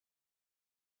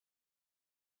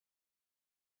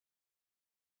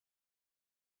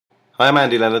Hi, I'm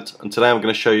Andy Leonard, and today I'm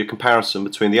going to show you a comparison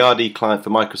between the RD client for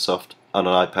Microsoft on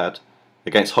an iPad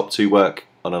against hopTo work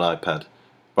on an iPad,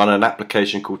 running an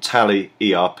application called Tally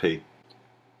ERP.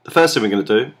 The first thing we're going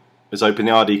to do is open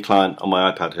the RD client on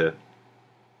my iPad here.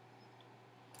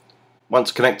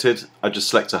 Once connected, I just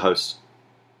select a host.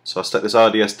 So I select this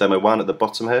RDS Demo 1 at the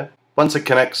bottom here. Once it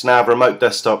connects, now I have a remote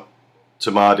desktop to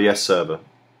my RDS server.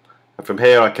 And from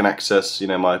here I can access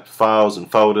my files and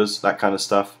folders, that kind of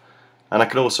stuff. And I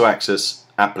can also access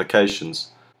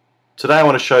applications. Today I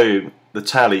want to show you the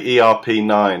Tally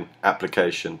ERP9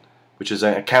 application, which is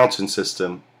an accounting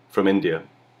system from India.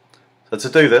 So to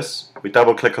do this, we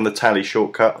double click on the Tally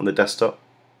shortcut on the desktop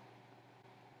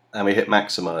and we hit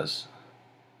maximize.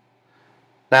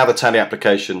 Now the Tally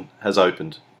application has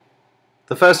opened.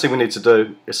 The first thing we need to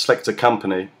do is select a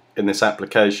company in this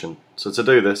application. So to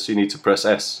do this you need to press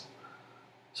S.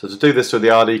 So to do this with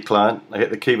the RD client, I hit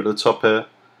the keyboard at the top here,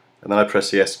 and then I press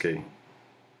the S key, and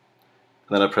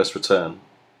then I press return.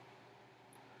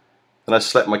 Then I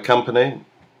select my company,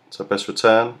 so I press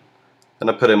return, and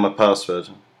I put in my password.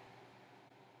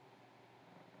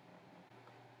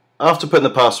 After putting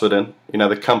the password in,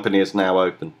 the company is now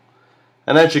open.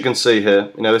 And as you can see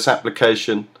here, this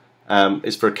application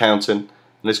is for accounting,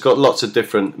 and it's got lots of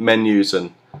different menus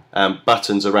and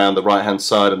buttons around the right hand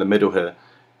side and the middle here.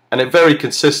 And it very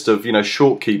consists of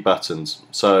short key buttons.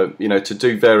 So to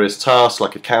do various tasks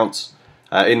like accounts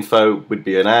info would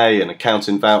be an A, and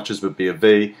accounting vouchers would be a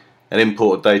V, and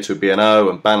import data would be an O,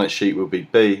 and balance sheet would be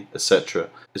B, etc.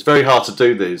 It's very hard to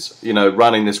do these,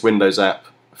 running this Windows app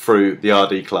through the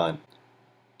RD client.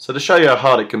 So to show you how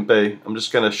hard it can be, I'm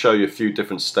just going to show you a few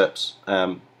different steps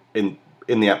in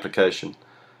the application.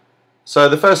 So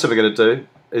the first thing we're going to do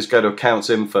is go to accounts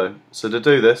info. So to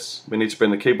do this, we need to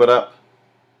bring the keyboard up,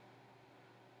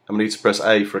 and we need to press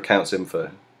A for accounts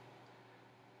info.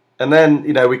 And then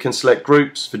we can select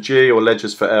groups for G or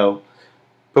ledgers for L,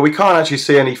 but we can't actually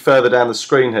see any further down the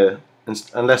screen here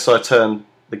unless I turn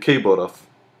the keyboard off.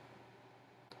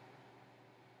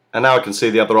 And now I can see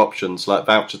the other options like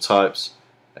voucher types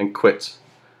and quit.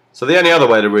 So the only other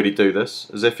way to really do this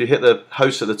is if you hit the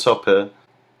host at the top here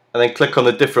and then click on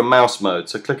the different mouse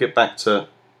modes. So click it back to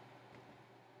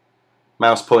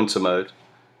mouse pointer mode,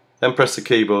 then press the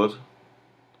keyboard,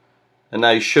 and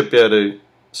now you should be able to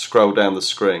scroll down the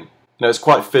screen. It's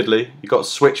quite fiddly. You've got to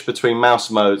switch between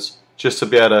mouse modes just to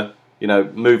be able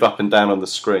to move up and down on the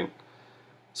screen.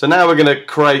 So now we're going to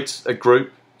create a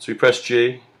group. So we press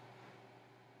G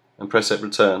and press hit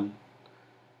return.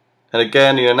 And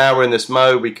again, now we're in this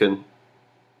mode, we can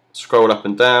scroll up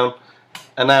and down,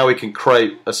 and now we can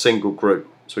create a single group.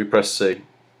 So we press C.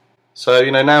 So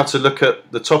now to look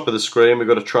at the top of the screen, we've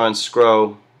got to try and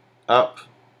scroll up,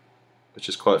 which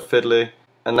is quite fiddly.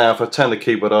 And now if I turn the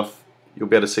keyboard off, you'll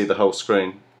be able to see the whole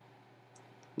screen.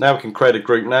 Now we can create a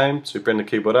group name, so we bring the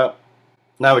keyboard up.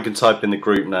 Now we can type in the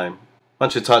group name.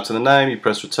 Once you type in the name, you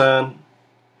press return,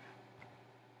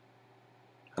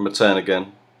 and return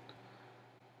again.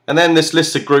 And then this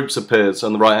list of groups appears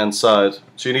on the right hand side,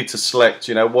 so you need to select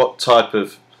what type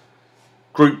of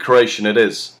group creation it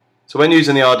is. So when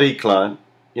using the RD client,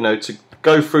 to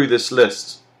go through this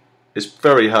list is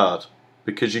very hard,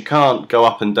 because you can't go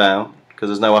up and down because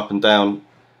there's no up and down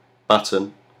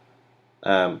button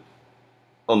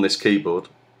on this keyboard.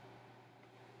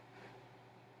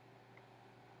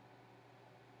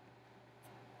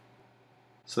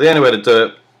 So the only way to do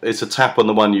it is to tap on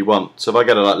the one you want. So if I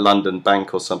go to like London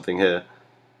Bank or something here,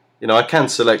 I can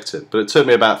select it, but it took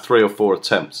me about 3 or 4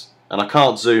 attempts, and I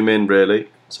can't zoom in really.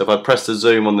 So if I press the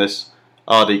zoom on this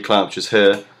RD client, which is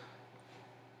here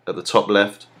at the top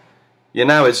left,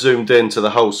 now it's zoomed in to the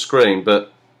whole screen,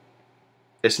 but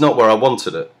it's not where I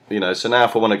wanted it. So now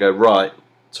if I want to go right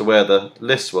to where the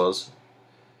list was,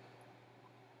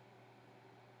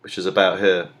 which is about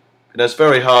here, it's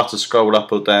very hard to scroll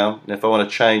up or down. And if I want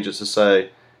to change it to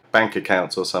say bank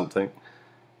accounts or something,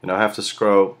 I have to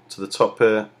scroll to the top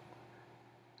here,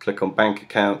 click on bank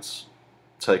accounts,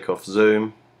 take off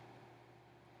zoom,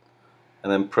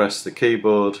 and then press the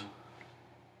keyboard,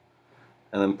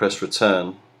 and then press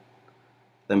return.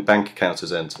 Then bank account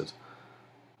is entered.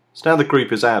 So now the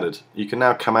group is added. You can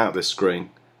now come out of this screen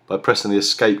by pressing the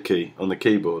escape key on the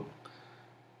keyboard.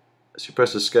 So you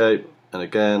press escape, and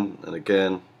again,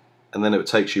 and then it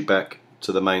takes you back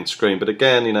to the main screen. But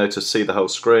again, to see the whole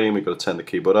screen, we've got to turn the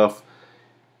keyboard off.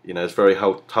 It's very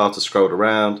hard to scroll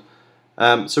around.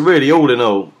 So really, all in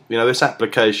all, this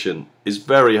application is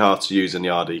very hard to use in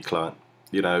the RD client.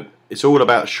 It's all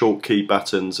about short key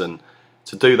buttons, and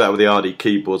to do that with the RD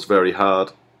keyboard is very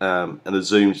hard. And the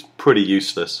zoom's pretty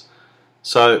useless.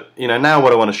 So now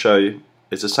what I want to show you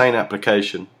is the same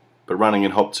application but running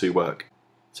in hopTo work.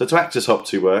 So to access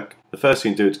hopTo work, the first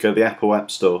thing you do is go to the Apple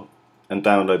App Store and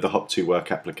download the hopTo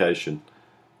work application.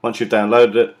 Once you've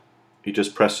downloaded it, you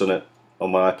just press on it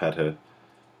on my iPad here.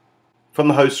 From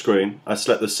the host screen, I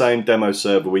select the same demo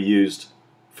server we used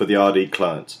for the RD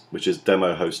client, which is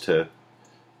demo host here.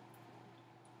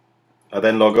 I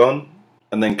then log on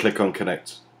and then click on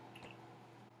connect.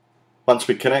 Once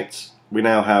we connect, we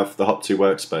now have the hopTo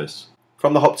workspace.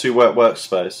 From the hopTo work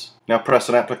workspace, now press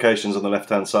on applications on the left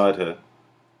hand side here.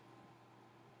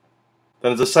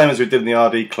 Then it's the same as we did in the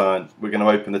RD client, we're going to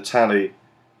open the Tally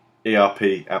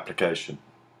ERP application.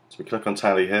 So we click on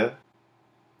Tally here,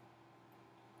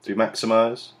 do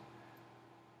maximize,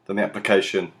 then the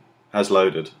application has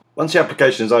loaded. Once the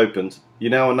application is opened, you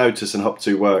now will notice in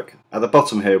hopTo work, at the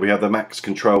bottom here we have the max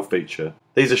control feature.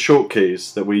 These are short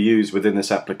keys that we use within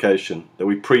this application that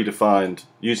we predefined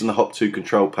using the hopTo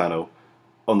control panel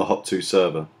on the hopTo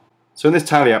server. So in this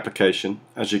Tally application,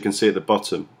 as you can see at the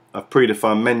bottom, I've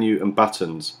predefined menu and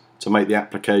buttons to make the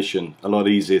application a lot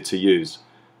easier to use.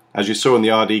 As you saw in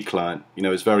the RD client,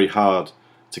 it's very hard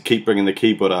to keep bringing the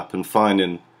keyboard up and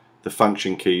finding the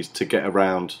function keys to get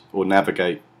around or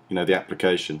navigate the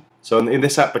application. So in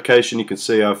this application you can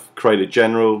see I've created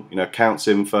general, accounts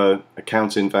info,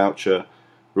 accounting voucher,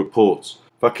 reports.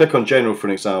 If I click on general for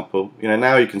an example,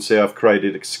 now you can see I've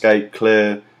created escape,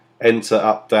 clear, enter,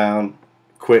 up, down,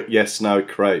 quit, yes, no,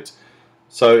 create.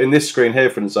 So in this screen here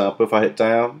for an example, if I hit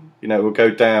down, it will go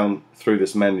down through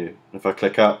this menu. If I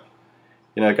click up,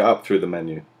 go up through the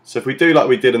menu. So if we do like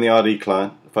we did in the RD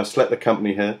client, if I select the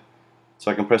company here, so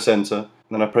I can press enter, and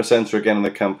then I press enter again on the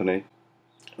company,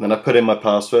 and then I put in my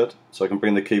password so I can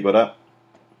bring the keyboard up.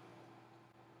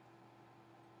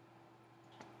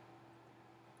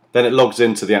 Then it logs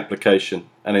into the application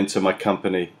and into my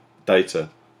company data.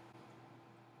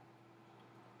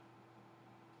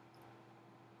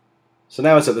 So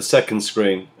now it's at the second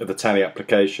screen of the Tally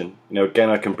application. Again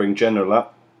I can bring general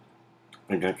up,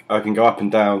 and I can go up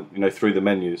and down through the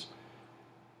menus.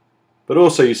 But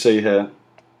also you see here,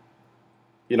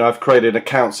 I've created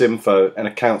accounts info and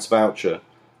accounts voucher.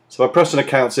 So if I press on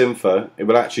accounts info, it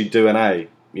will actually do an A,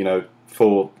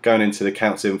 for going into the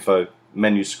accounts info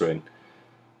menu screen.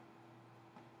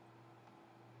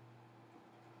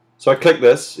 So I click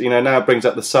this, now it brings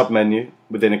up the sub menu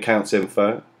within accounts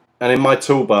info. And in my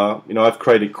toolbar, I've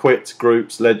created quit,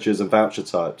 groups, ledgers and voucher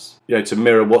types, to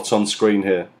mirror what's on screen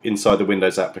here inside the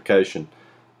Windows application.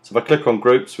 So if I click on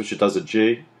groups, which it does a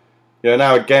G,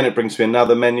 now again it brings me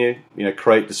another menu,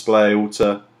 create, display,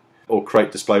 alter, or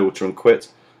create, display, alter and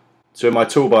quit. So in my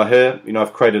toolbar here,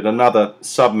 I've created another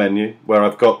sub menu where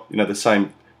I've got the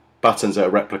same buttons that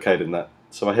are replicated in that.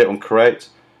 So I hit on create,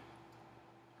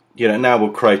 now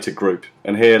we'll create a group.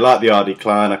 And here, like the RD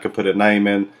client, I can put a name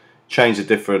in, change a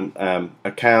different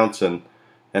account and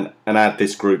add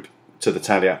this group to the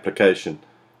Tally application.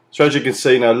 So as you can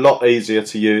see, a lot easier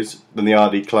to use than the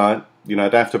RD client. I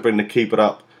don't have to bring the keyboard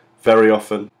up very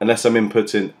often unless I'm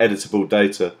inputting editable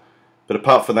data. But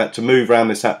apart from that, to move around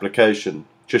this application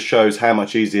just shows how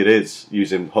much easier it is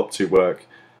using hopTo work.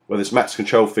 Well, this max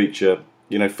control feature,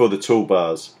 for the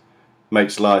toolbars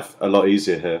makes life a lot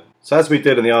easier here. So as we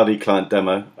did in the RD client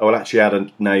demo, I will actually add a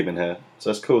name in here.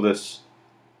 So let's call this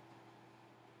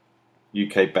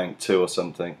UK Bank 2 or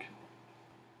something.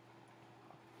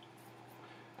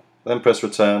 Then press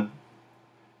return,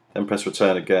 then press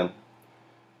return again.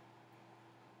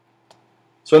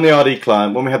 So in the RD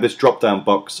client, when we have this drop down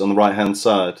box on the right hand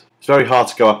side, it's very hard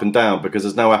to go up and down because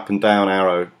there's no up and down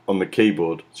arrow on the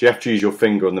keyboard. So you have to use your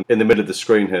finger in the middle of the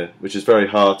screen here, which is very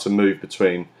hard to move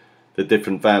between the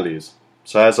different values.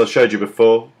 So as I showed you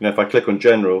before, if I click on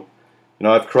general,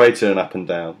 I've created an up and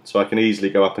down, so I can easily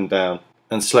go up and down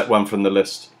and select one from the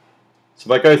list.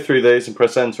 So if I go through these and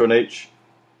press enter on each,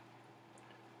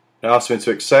 it asks me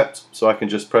to accept, so I can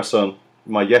just press on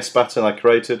my yes button I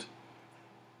created,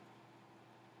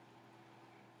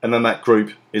 and then that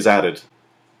group is added.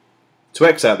 To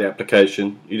exit out the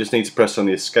application, you just need to press on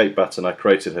the escape button I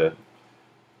created here.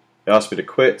 It asks me to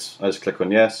quit, I just click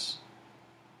on yes.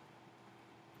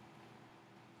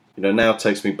 Now it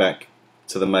takes me back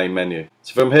to the main menu.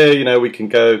 So from here, we can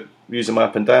go using my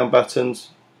up and down buttons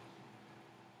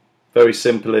very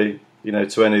simply,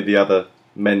 to any of the other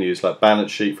menus like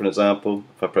balance sheet for an example.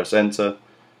 If I press enter,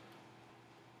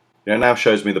 it now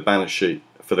shows me the balance sheet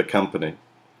for the company.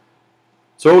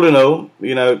 So all in all,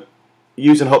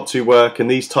 using hopTo work and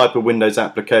these type of Windows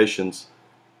applications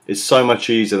is so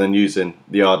much easier than using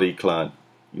the RD client.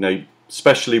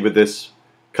 Especially with this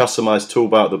customized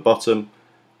toolbar at the bottom,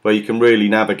 where you can really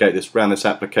navigate around this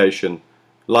application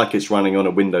like it's running on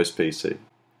a Windows PC.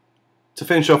 To To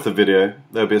finish off the video,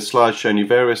 there will be a slide showing you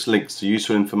various links to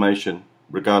useful information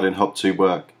regarding hopTo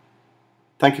work.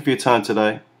 Thank you for your time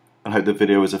today and hope the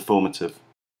video was informative.